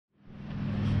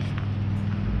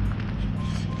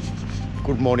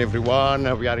Good morning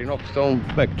everyone, we are in Upstone,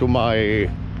 back to my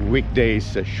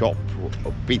weekdays shop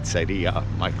of pizzeria,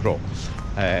 micro.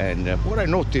 And what I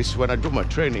noticed when I do my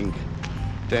training,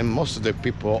 then most of the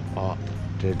people are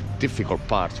the difficult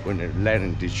part when they're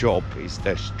learning the job is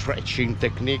the stretching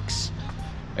techniques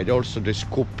and also the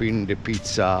scooping the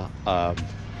pizza,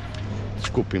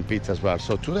 scooping pizza as well.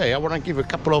 So today I want to give a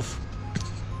couple of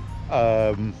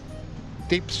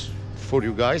tips for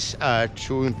you guys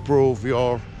to improve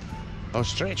your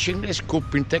stretching and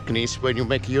scooping techniques when you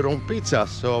make your own pizza.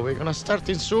 So we're gonna start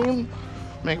in soon.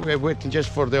 Maybe we're waiting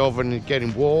just for the oven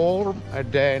getting warm, and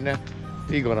then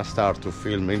we're gonna start to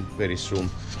filming very soon.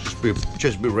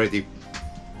 Just be ready.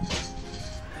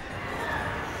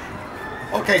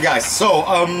 Okay guys, so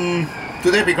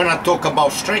today we're gonna talk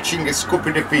about stretching and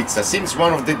scooping the pizza. Seems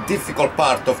one of the difficult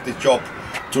part of the job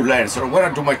to learn. So when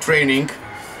I do my training,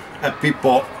 I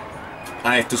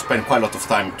have to spend quite a lot of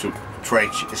time to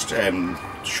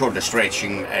show the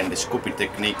stretching and the scooping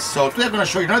techniques. So today I'm going to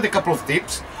show you another couple of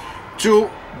tips to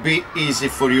be easy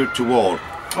for you to work.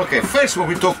 Okay, first when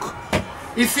we talk,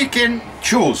 if you can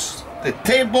choose the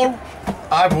table,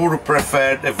 I would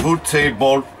prefer the wood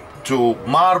table to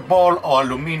marble or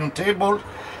aluminum table.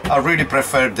 I really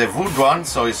prefer the wood one,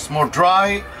 so it's more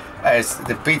dry, as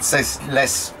the pizza is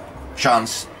less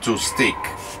chance to stick.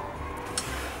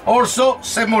 Also,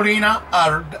 semolina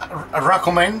I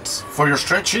recommend for your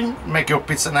stretching, make your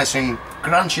pizza nice and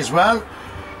crunchy as well,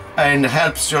 and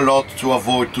helps you a lot to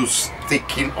avoid to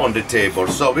sticking on the table.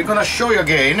 So we're gonna show you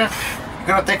again. We're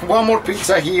gonna take one more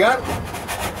pizza here.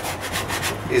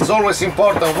 It's always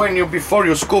important when you, before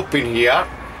you scoop in here,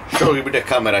 show you with the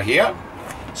camera here.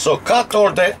 So cut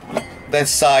all that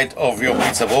side of your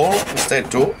pizza bowl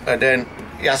instead too, and then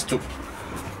you have to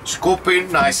scoop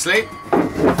in nicely.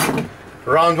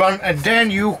 Round one, and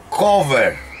then you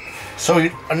cover. So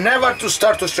you never to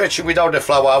start to stretch it without the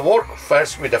flour. I work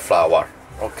first with the flour,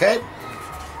 okay?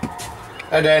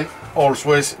 And then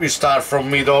always we start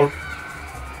from middle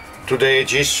to the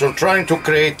edges, so trying to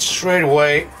create straight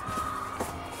away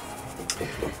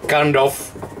kind of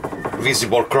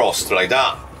visible crust like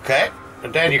that, okay?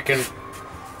 And then you can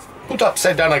put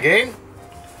upside down again.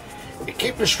 You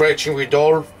keep stretching with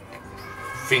all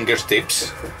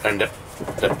fingertips and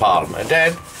the palm, and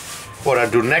then what I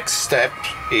do next step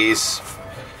is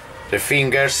the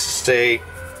fingers stay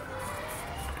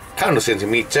kind of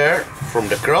centimeter from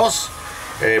the cross,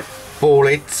 pull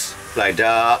it like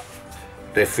that.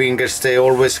 The fingers stay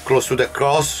always close to the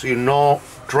cross, you know,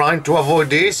 trying to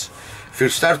avoid this. If you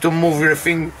start to move your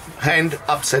hand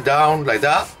upside down like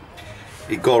that,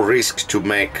 you go risk to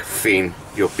make thin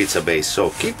your pizza base.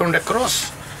 So keep on the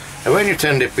cross. And when you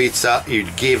turn the pizza, you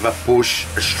give a push,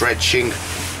 a stretching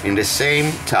in the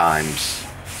same times.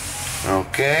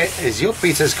 Okay, as your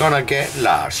pizza is gonna get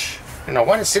large. You know,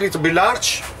 when it's a little bit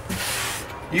large,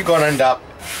 you're gonna end up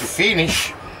to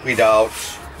finish without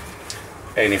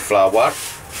any flour.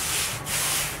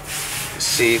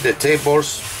 See the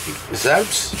tables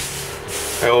themselves.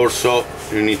 And also,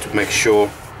 you need to make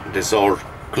sure this all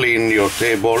clean your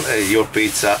table and your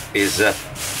pizza is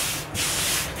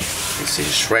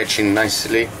stretching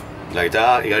nicely like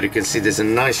that. Here you can see there's a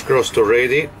nice crust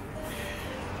already.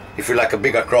 If you like a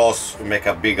bigger crust, you make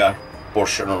a bigger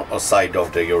portion on side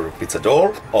of your pizza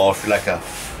dough, or if you like a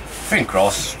thin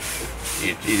crust,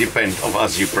 it depends on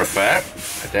as you prefer.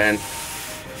 And then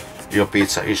your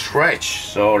pizza is stretched.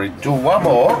 So we do one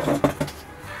more.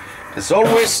 As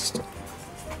always,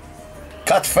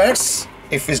 cut first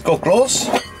if it's go close.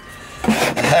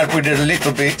 Help with a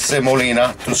little bit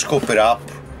semolina to scoop it up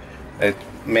and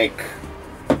make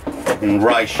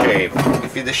right shape.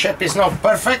 If the shape is not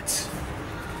perfect,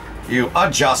 you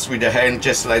adjust with the hand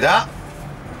just like that.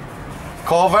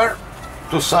 Cover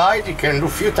to side, you can do a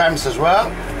few times as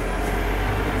well.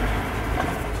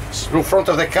 Do front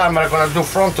of the camera, I'm gonna do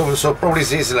front of it, so probably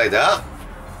it's easy like that.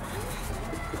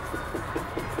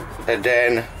 And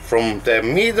then from the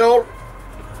middle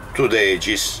to the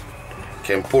edges, you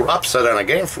can pull upside down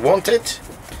again if you want it.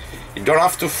 You don't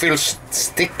have to feel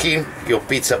sticking your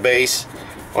pizza base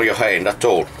on your hand at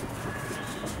all.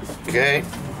 Okay?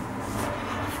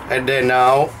 And then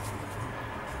now,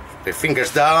 the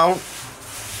fingers down,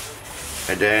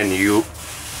 and then you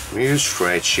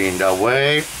stretch in that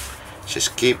way,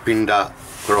 just keeping the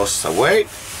crust away.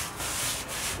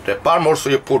 The palm also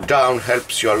you put down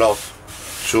helps you a lot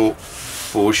to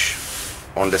push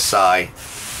on the side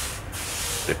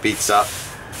the pizza,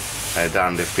 and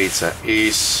then the pizza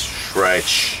is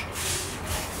stretched.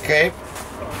 Okay,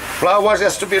 flour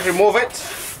has to be removed.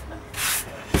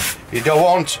 You don't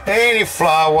want any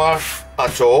flour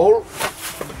at all.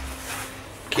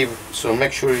 so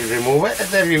make sure you remove it, and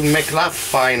then you make that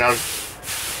final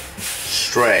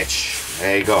stretch.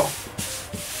 There you go.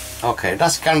 Okay,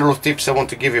 that's kind of tips I want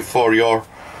to give you for your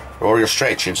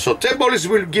stretching. So tables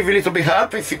will give you a little bit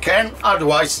help if you can,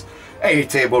 otherwise any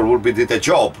table will be the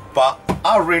job, but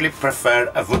I really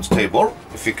prefer a wood table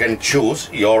if you can choose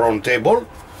your own table.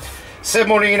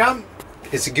 Semolina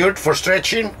is good for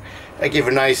stretching. I give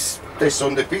a nice taste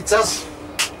on the pizzas.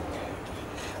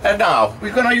 And now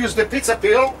we're gonna use the pizza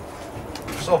peel.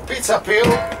 So pizza peel,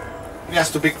 it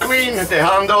has to be clean at the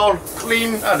handle,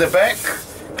 clean at the back,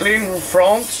 clean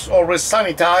front, always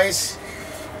sanitize.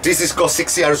 This is got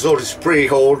 6 years old, it's pretty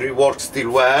old, it works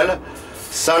still well.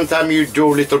 Sometimes you do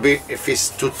a little bit, if it's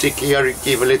too thick here, you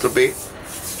give a little bit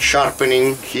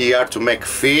sharpening here to make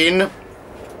thin.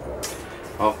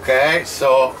 Okay,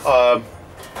 so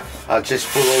I'll just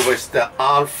pull always the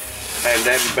half and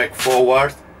then back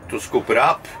forward to scoop it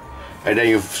up, and then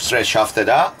you stretch after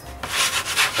that.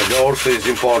 And also it's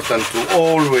important to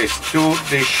always do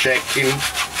the shaking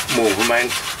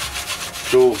movement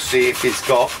to see if it's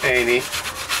got any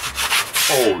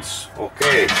holes.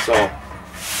 Okay, so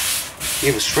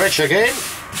you stretch again.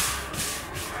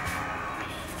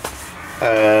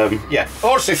 Yeah,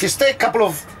 also if you stay a couple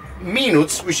of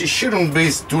minutes, which it shouldn't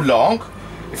be too long,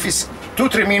 if it's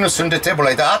 2-3 minutes on the table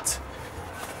like that,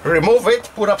 remove it,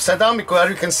 put upside down, because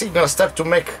you can see it's gonna start to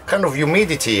make kind of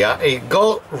humidity here. It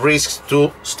go risks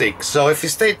to stick. So if you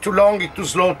stay too long, it's too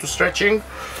slow to stretching,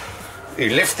 you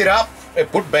lift it up and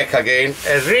put back again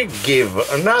and re-give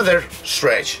another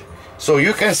stretch. So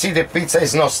you can see the pizza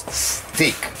is not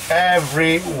stick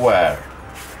everywhere.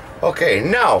 Okay,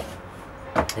 now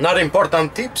another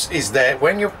important tips is that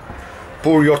when you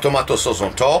pour your tomato sauce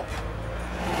on top,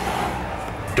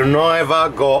 do not ever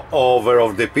go over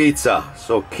of the pizza.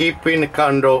 So keeping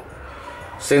kind of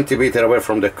centimeter away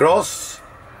from the crust,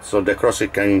 so the crust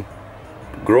it can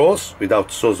grow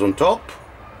without sauce on top.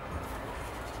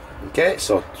 Okay,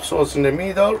 so sauce in the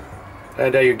middle,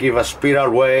 and then you give a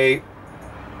spiral way.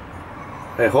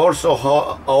 And also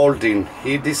holding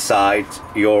either side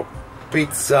your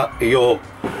pizza, your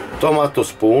tomato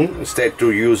spoon, instead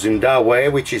to using that way,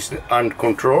 which is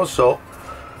uncontrolled. So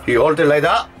you hold it like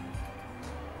that.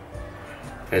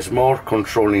 It's more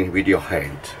controlling with your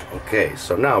hand. Okay,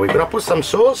 so now we're gonna put some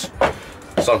sauce,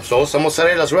 some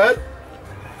mozzarella as well.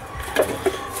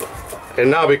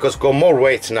 And now, because got more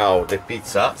weight now the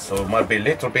pizza, so it might be a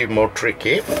little bit more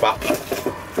tricky, but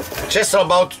just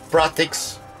about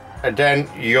practice, and then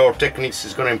your techniques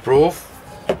is gonna improve.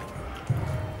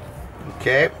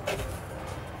 Okay,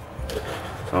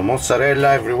 so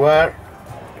mozzarella everywhere.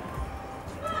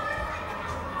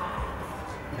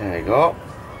 There you go.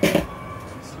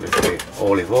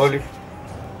 Olive oil.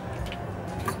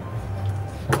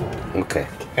 Okay,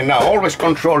 and now always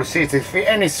control, see if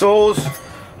any sauce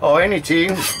or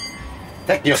anything,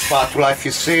 take your spatula if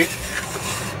you see,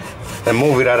 and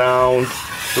move it around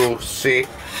to see,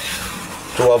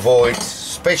 to avoid,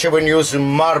 especially when using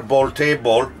marble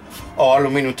table or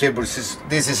aluminum table,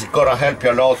 this is gonna help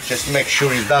you a lot. Just make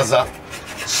sure it doesn't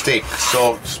stick.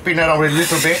 So spin around with a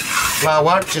little bit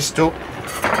flour just to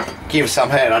give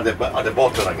some air at the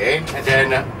bottom again, and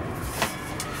then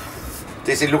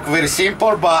this look very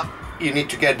simple, but you need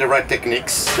to get the right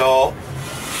techniques. So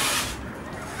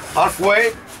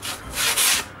halfway,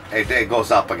 and then it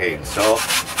goes up again. So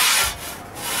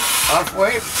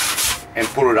halfway and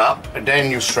pull it up, and then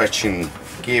you stretching,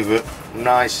 give a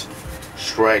nice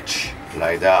stretch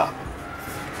like that.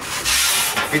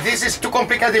 If this is too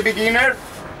complicated beginner,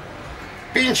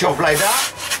 pinch off like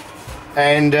that,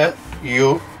 and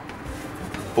you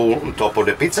pull on top of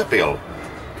the pizza peel.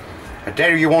 And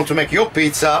there you want to make your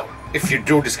pizza, if you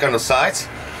do this kind of size,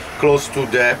 close to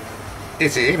the,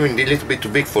 it's even a little bit too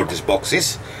big for these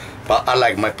boxes, but I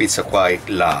like my pizza quite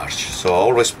large, so I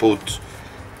always put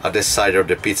at the side of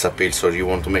the pizza peel, so you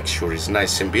want to make sure it's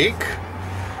nice and big.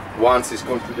 Once it's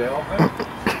gone to the oven,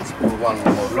 let's put one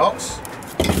more blocks.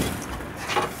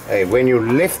 Hey, when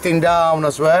you're lifting down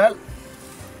as well,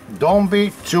 don't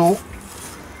be too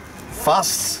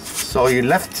fast. So you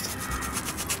left,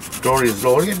 throw it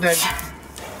slowly, and then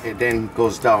it then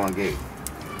goes down again.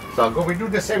 So we do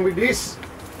the same with this.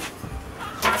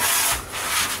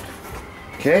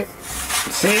 Okay,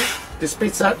 see, this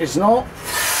pizza is no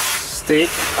stick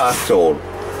at all.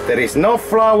 There is no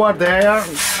flour there.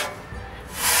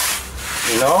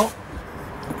 You know,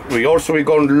 we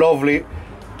got lovely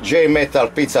gi.metal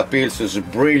pizza peels, is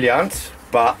brilliant,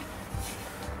 but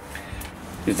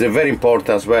it's very important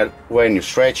as well when you're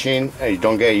stretching, and you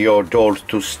don't get your dough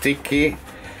too sticky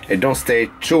and don't stay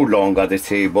too long at the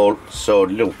table. So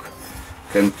look,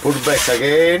 can put back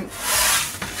again,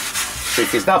 So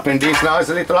if it's happening this now is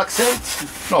a little accent,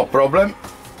 no problem.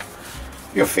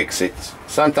 You fix it.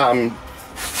 Sometimes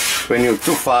when you're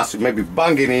too fast, you may be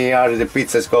banging here, the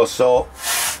pizzas go so,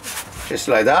 just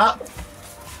like that.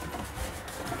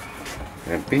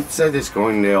 And pizza is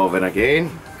going in the oven again.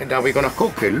 And now we're gonna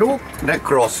cook it. Look, the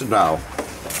cross now.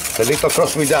 The little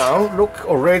cross me down, look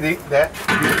already the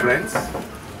difference.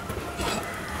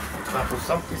 I put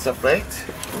some pizza plate.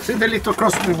 See the little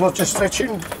cross we was just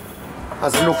stretching?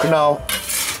 As a look now,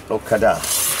 look at that.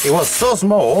 It was so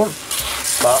small,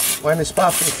 but when it's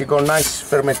puffed, if you got nice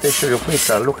fermentation of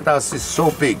pizza, look at that, it's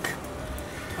so big.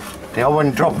 The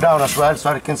oven dropped down as well,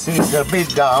 so you can see it's a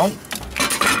bit down.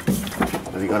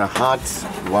 We're gonna add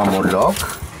one more log.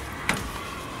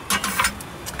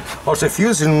 Also, if you're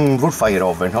using wood fire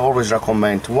oven, I always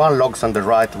recommend 1 log on the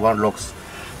right, 1 log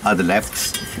at the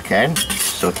left, if you can.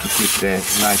 So to keep the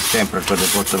nice temperature at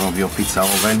the bottom of your pizza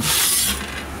oven.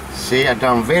 See, I've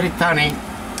done very tiny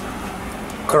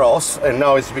cross, and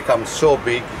now it's become so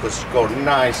big because it's got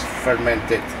nice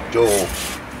fermented dough.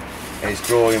 And it's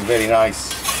growing very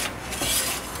nice.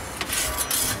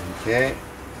 Okay.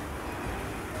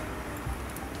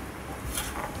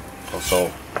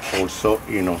 Also,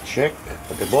 you know, check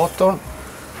at the bottom.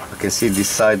 You can see this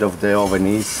side of the oven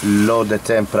is low the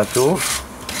temperature.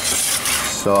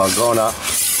 So I'm gonna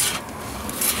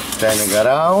turn it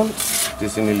around.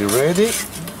 This is nearly ready.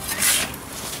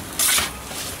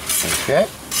 Okay,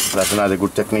 that's another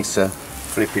good technique,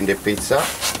 flipping the pizza.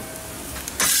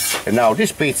 And now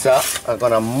this pizza I'm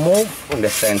gonna move in the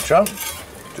center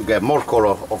to get more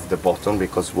color of the bottom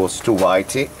because it was too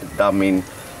whitey. That means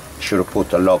should have put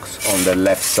the logs on the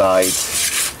left side.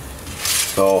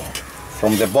 So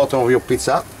from the bottom of your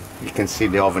pizza you can see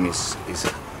the oven is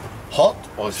hot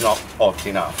or it's not hot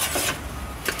enough.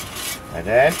 And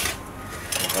then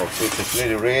our pizza is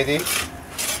nearly ready.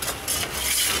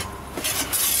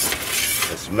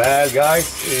 The smell,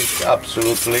 guys, is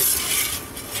absolutely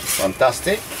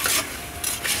fantastic.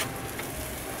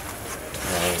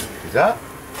 Is that?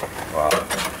 Wow.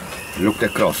 Look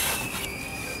across.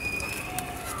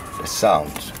 The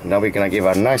sound. Now we're gonna give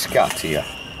a nice cut here.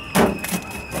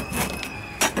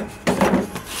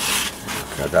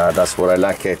 That's what I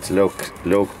like it. Look,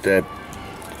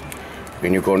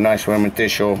 when you go nice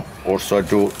fermentation, also I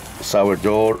do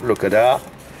sourdough. Look at that.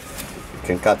 You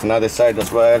can cut another side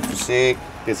as well to see.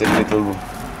 There's a little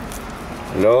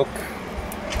look.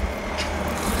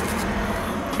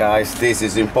 Guys, this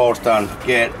is important.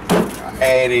 Get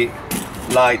airy,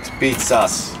 light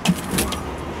pizzas.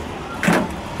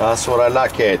 That's what I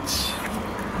like it.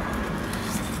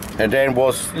 And then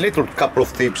was little couple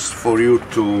of tips for you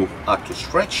to to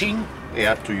stretching. You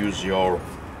have to use your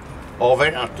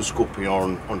oven and to scoop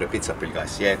on the pizza peel,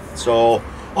 guys. Yeah. So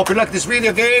hope you like this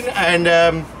video again,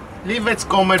 and leave a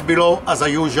comment below as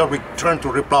usual. We try to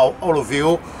reply all of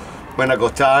you when I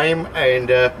got time, and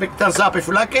big thumbs up if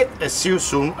you like it, and see you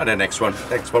soon at the next one.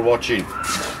 Thanks for watching.